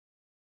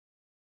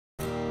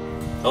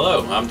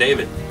Hello, I'm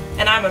David.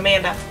 And I'm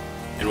Amanda.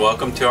 And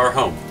welcome to our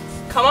home.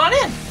 Come on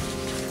in.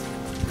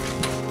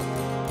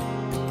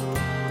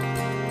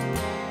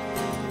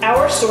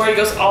 Our story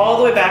goes all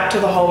the way back to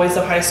the hallways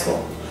of high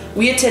school.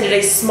 We attended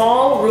a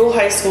small rural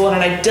high school in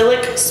an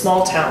idyllic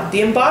small town,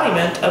 the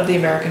embodiment of the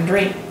American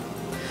dream.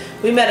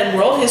 We met in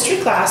world history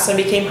class and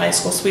became high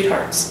school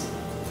sweethearts.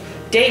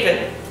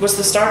 David was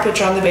the star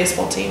pitcher on the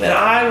baseball team, and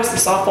I was the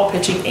softball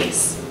pitching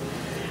ace.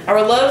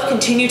 Our love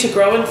continued to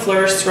grow and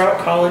flourish throughout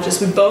college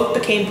as we both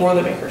became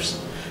Boilermakers.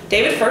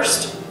 David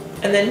first,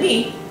 and then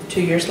me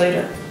 2 years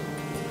later.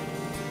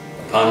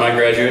 Upon my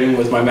graduating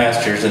with my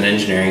master's in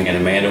engineering and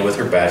Amanda with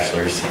her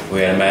bachelor's,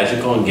 we had a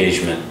magical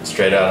engagement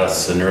straight out of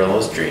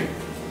Cinderella's dream.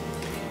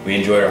 We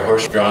enjoyed our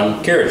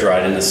horse-drawn carriage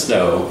ride in the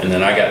snow, and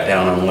then I got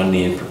down on one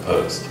knee and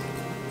proposed.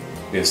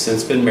 We have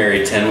since been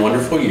married 10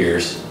 wonderful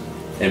years,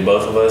 and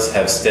both of us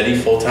have steady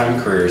full-time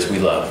careers we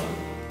love.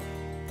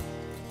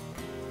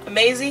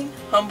 Amazing,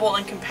 humble,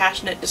 and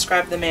compassionate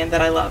describe the man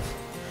that I love.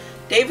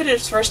 David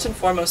is first and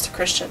foremost a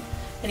Christian,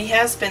 and he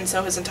has been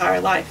so his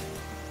entire life.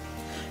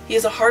 He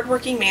is a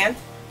hardworking man,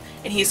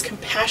 and he is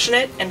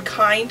compassionate and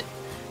kind,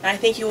 and I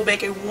think he will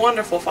make a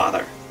wonderful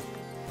father.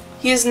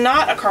 He is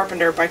not a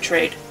carpenter by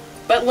trade,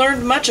 but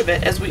learned much of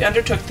it as we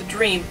undertook the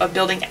dream of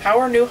building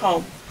our new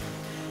home.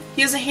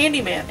 He is a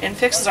handyman and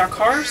fixes our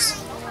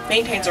cars,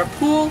 maintains our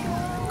pool,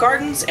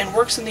 gardens, and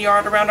works in the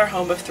yard around our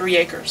home of 3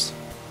 acres.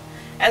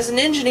 As an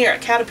engineer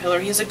at Caterpillar,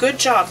 he has a good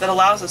job that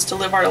allows us to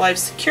live our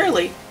lives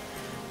securely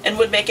and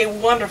would make a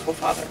wonderful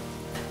father.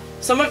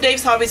 Some of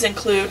Dave's hobbies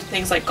include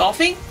things like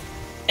golfing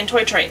and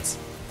toy trains.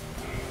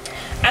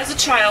 As a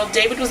child,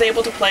 David was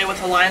able to play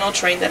with a Lionel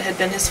train that had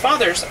been his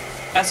father's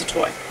as a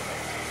toy.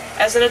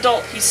 As an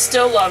adult, he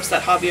still loves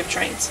that hobby of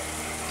trains.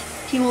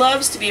 He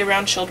loves to be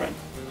around children.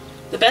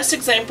 The best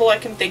example I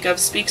can think of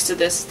speaks to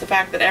this is the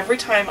fact that every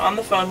time on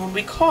the phone when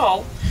we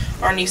call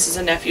our nieces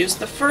and nephews,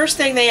 the first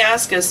thing they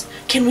ask is,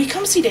 "Can we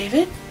come see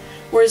David?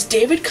 Or is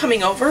David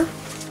coming over?"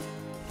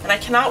 And I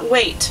cannot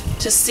wait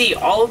to see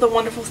all of the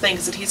wonderful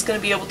things that he's going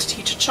to be able to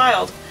teach a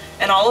child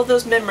and all of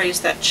those memories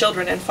that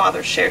children and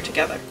fathers share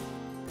together.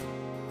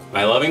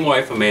 My loving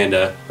wife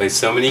Amanda plays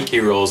so many key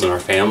roles in our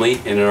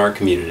family and in our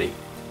community.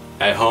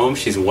 At home,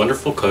 she's a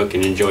wonderful cook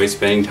and enjoys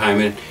spending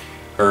time in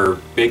her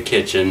big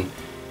kitchen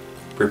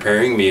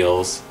preparing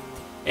meals,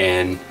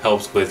 and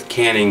helps with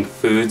canning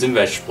foods and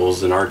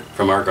vegetables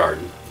from our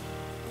garden.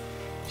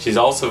 She's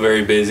also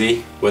very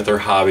busy with her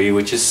hobby,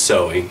 which is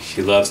sewing.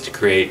 She loves to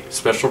create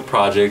special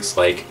projects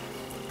like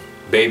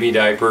baby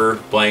diaper,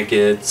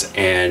 blankets,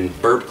 and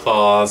burp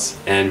cloths,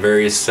 and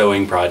various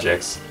sewing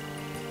projects.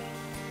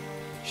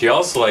 She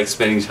also likes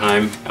spending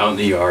time out in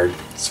the yard,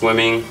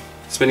 swimming,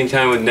 spending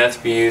time with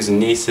nephews and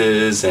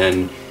nieces,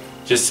 and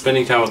just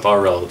spending time with our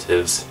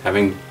relatives,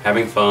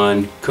 having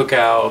fun,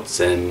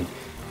 cookouts, and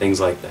things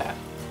like that.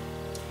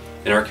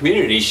 In our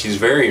community, she's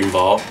very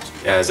involved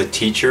as a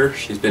teacher.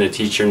 She's been a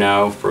teacher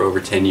now for over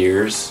 10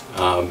 years.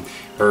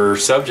 Her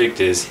subject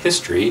is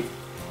history.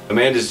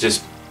 Amanda's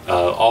just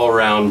all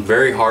around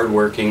very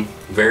hardworking,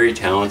 very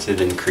talented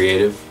and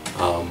creative.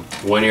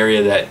 One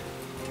area that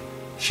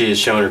she has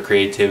shown her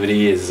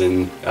creativity is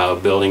in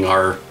building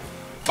our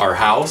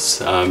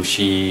house.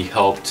 She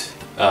helped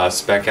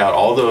spec out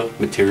all the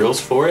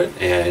materials for it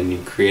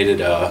and created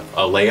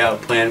a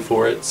layout plan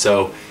for it.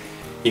 So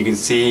you can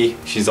see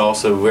she's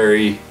also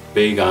very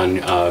big on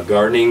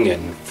gardening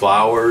and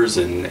flowers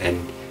and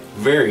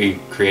very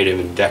creative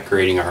in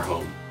decorating our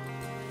home.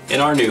 In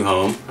our new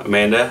home,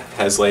 Amanda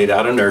has laid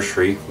out a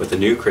nursery with a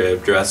new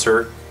crib,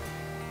 dresser,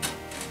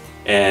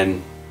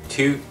 and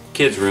 2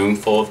 kids' room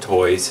full of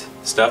toys,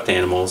 stuffed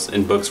animals,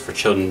 and books for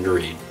children to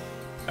read.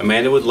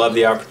 Amanda would love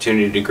the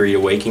opportunity to greet a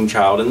waking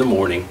child in the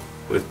morning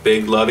with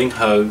big loving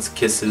hugs,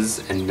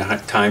 kisses, and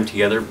time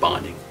together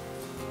bonding.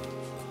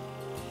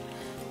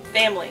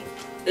 Family.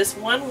 This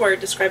one word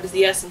describes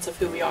the essence of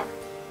who we are.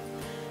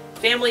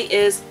 Family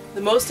is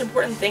the most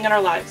important thing in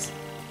our lives.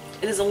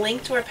 It is a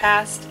link to our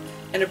past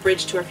and a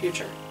bridge to our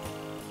future.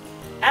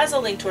 As a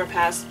link to our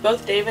past,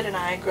 both David and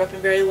I grew up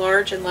in very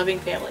large and loving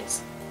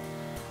families.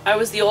 I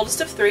was the oldest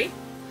of 3,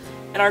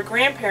 and our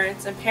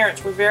grandparents and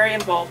parents were very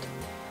involved.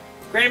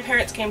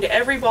 Grandparents came to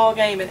every ball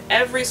game and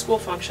every school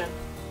function.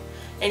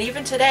 And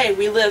even today,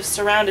 we live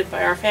surrounded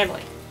by our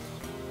family.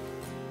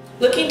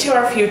 Looking to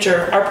our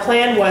future, our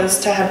plan was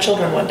to have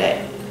children one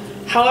day.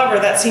 However,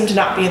 that seemed to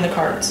not be in the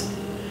cards.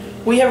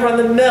 We have run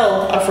the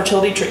mill of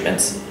fertility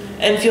treatments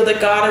and feel that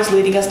God is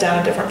leading us down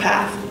a different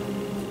path.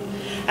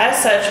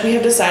 As such, we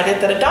have decided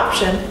that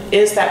adoption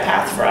is that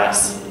path for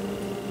us.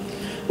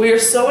 We are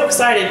so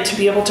excited to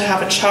be able to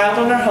have a child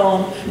in our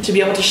home, to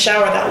be able to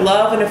shower that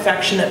love and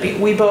affection that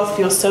we both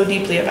feel so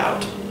deeply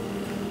about.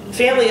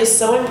 Family is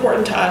so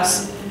important to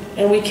us,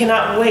 and we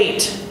cannot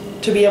wait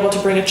to be able to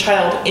bring a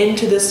child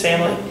into this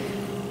family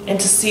and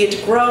to see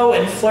it grow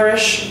and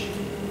flourish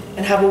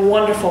and have a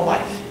wonderful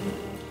life.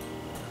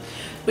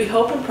 We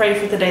hope and pray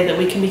for the day that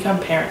we can become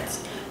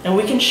parents and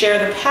we can share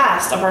the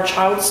past of our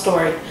child's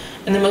story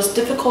and the most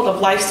difficult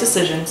of life's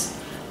decisions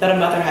that a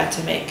mother had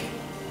to make.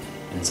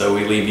 And so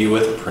we leave you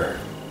with a prayer.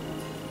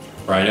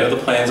 For I know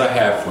the plans I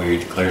have for you,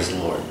 declares the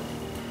Lord.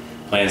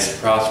 Plans to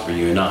prosper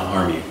you and not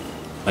harm you.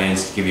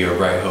 Plans to give you a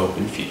bright hope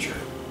and future.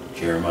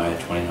 Jeremiah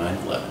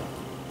 29:11.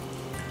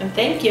 And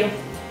thank you.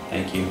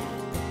 Thank you.